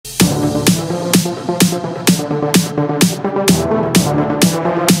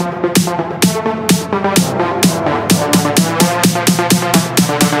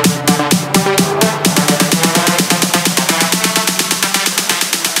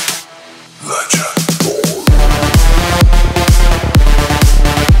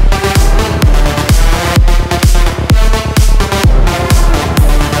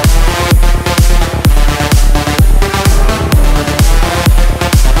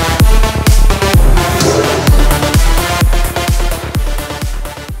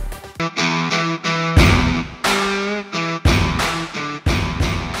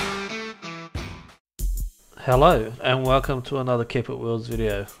Hello and welcome to another Keep It Wheels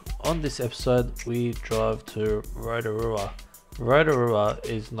video. On this episode we drive to Rotarua. Rotorua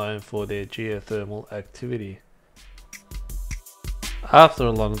is known for their geothermal activity. After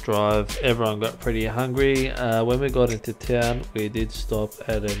a long drive everyone got pretty hungry. When we got into town we did stop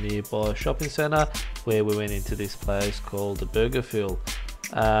at a nearby shopping centre where we went into this place called the Burger Field.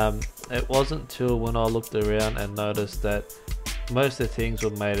 It wasn't till when I looked around and noticed that most of the things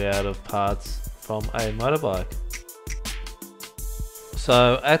were made out of parts from a motorbike.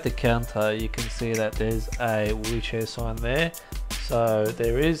 So at the counter you can see that there's a wheelchair sign there. So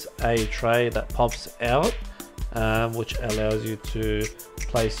there is a tray that pops out which allows you to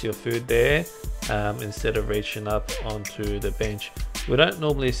place your food there instead of reaching up onto the bench. We don't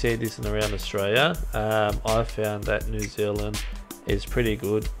normally see this in around Australia. I found that New Zealand is pretty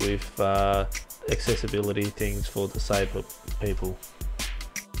good with accessibility things for disabled people.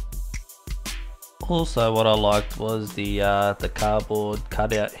 Also what I liked was the cardboard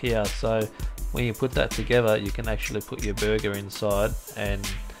cutout here, so when you put that together you can actually put your burger inside and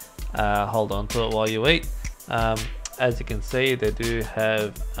hold on to it while you eat. As you can see they do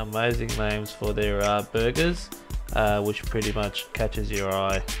have amazing names for their burgers, which pretty much catches your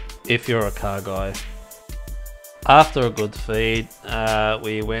eye if you're a car guy. After a good feed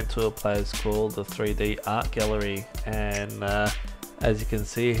we went to a place called the 3D Art Gallery, and as you can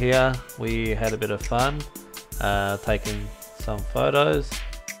see here we had a bit of fun taking some photos.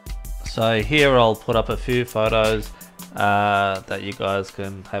 So here I'll put up a few photos that you guys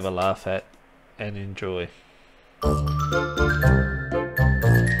can have a laugh at and enjoy.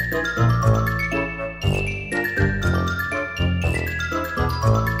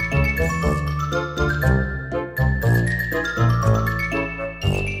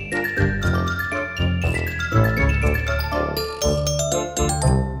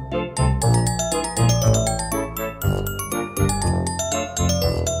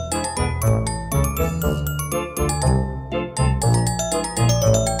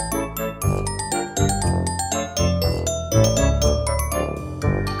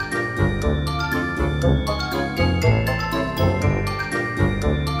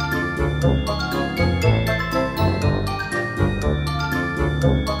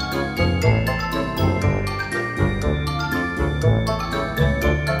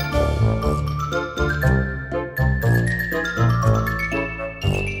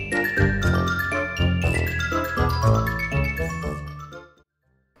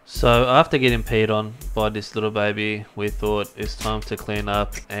 So after getting peed on by this little baby, we thought it's time to clean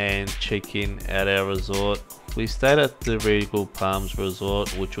up and check in at our resort. We stayed at the Regal Palms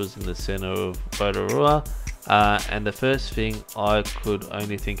Resort, which was in the centre of Rotorua, and the first thing I could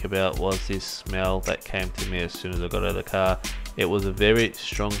only think about was this smell that came to me as soon as I got out of the car. It was a very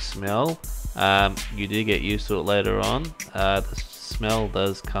strong smell. You do get used to it later on. The smell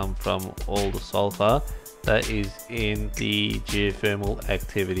does come from all the sulphur that is in the geothermal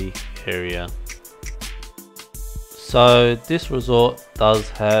activity area. So this resort does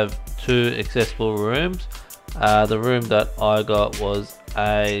have 2 accessible rooms. The room that I got was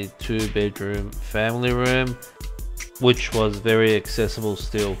a 2-bedroom family room, which was very accessible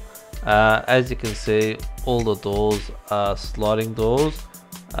still. As you can see, all the doors are sliding doors,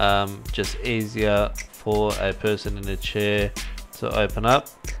 just easier for a person in a chair to open up.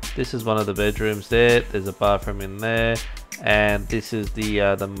 This is one of the bedrooms there. There's a bathroom in there, and this is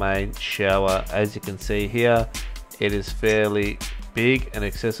the main shower. As you can see here, it is fairly big and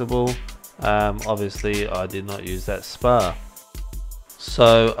accessible. Obviously I did not use that spa.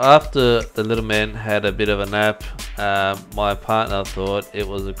 So after the little man had a bit of a nap, my partner thought it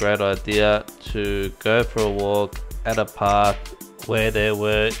was a great idea to go for a walk at a park where there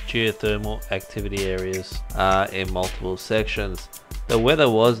were geothermal activity areas in multiple sections. The weather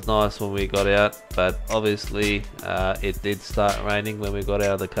was nice when we got out, but obviously it did start raining when we got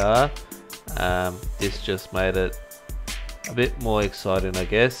out of the car. This just made it a bit more exciting, I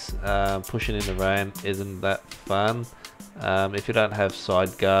guess. Pushing in the rain isn't that fun. If you don't have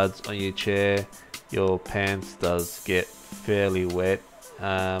side guards on your chair, your pants does get fairly wet,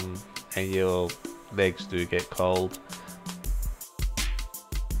 and your legs do get cold.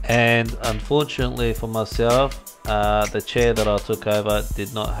 And unfortunately for myself, the chair that I took over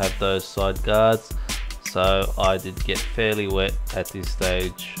did not have those side guards, so I did get fairly wet at this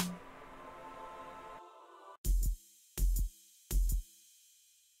stage.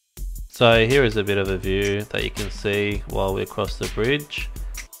 So here is a bit of a view that you can see while we cross the bridge.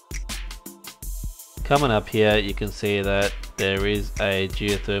 Coming up here you can see that there is a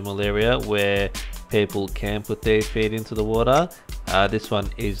geothermal area where people can put their feet into the water. This one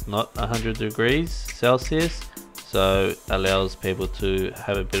is not 100 degrees Celsius, so allows people to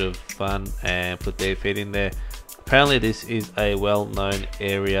have a bit of fun and put their feet in there. Apparently this is a well-known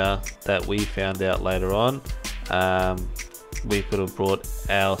area that we found out later on. We could have brought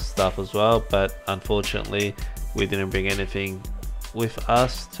our stuff as well, but unfortunately we didn't bring anything with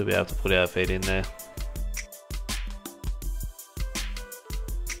us to be able to put our feet in there.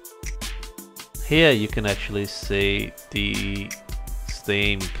 Here you can actually see the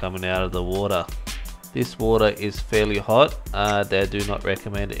steam coming out of the water. This water is fairly hot. They do not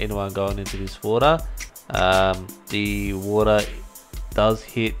recommend anyone going into this water. The water does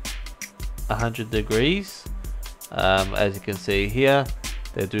hit 100 degrees. As you can see here,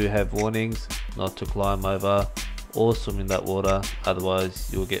 they do have warnings not to climb over or swim in that water, otherwise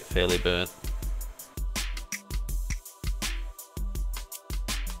you'll get fairly burnt.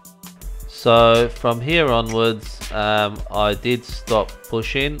 So from here onwards, I did stop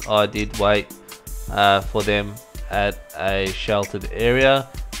pushing. I did wait for them at a sheltered area.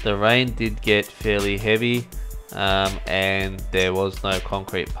 The rain did get fairly heavy, and there was no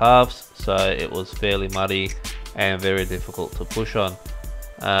concrete paths, so it was fairly muddy and very difficult to push on.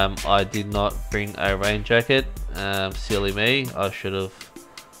 I did not bring a rain jacket. Silly me, I should have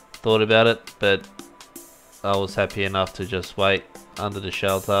thought about it, but I was happy enough to just wait under the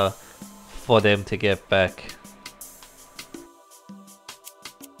shelter for them to get back.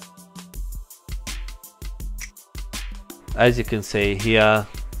 As you can see here,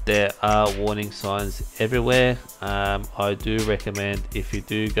 there are warning signs everywhere. I do recommend, if you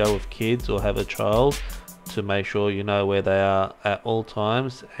do go with kids or have a child, to make sure you know where they are at all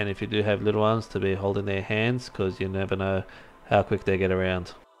times, and if you do have little ones, to be holding their hands, because you never know how quick they get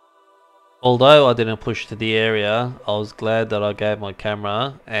around. Although I didn't push to the area, I was glad that I gave my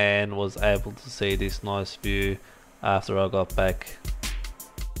camera and was able to see this nice view after I got back.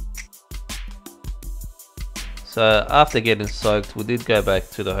 So after getting soaked, we did go back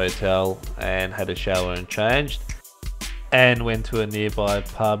to the hotel and had a shower and changed, and went to a nearby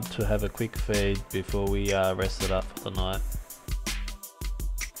pub to have a quick feed before we rested up for the night.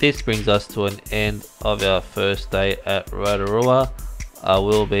 This brings us to an end of our first day at Rotorua. I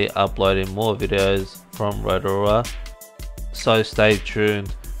will be uploading more videos from Rotorua, so stay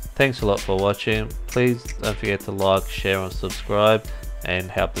tuned. Thanks a lot for watching. Please don't forget to like, share and subscribe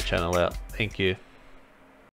and help the channel out. Thank you.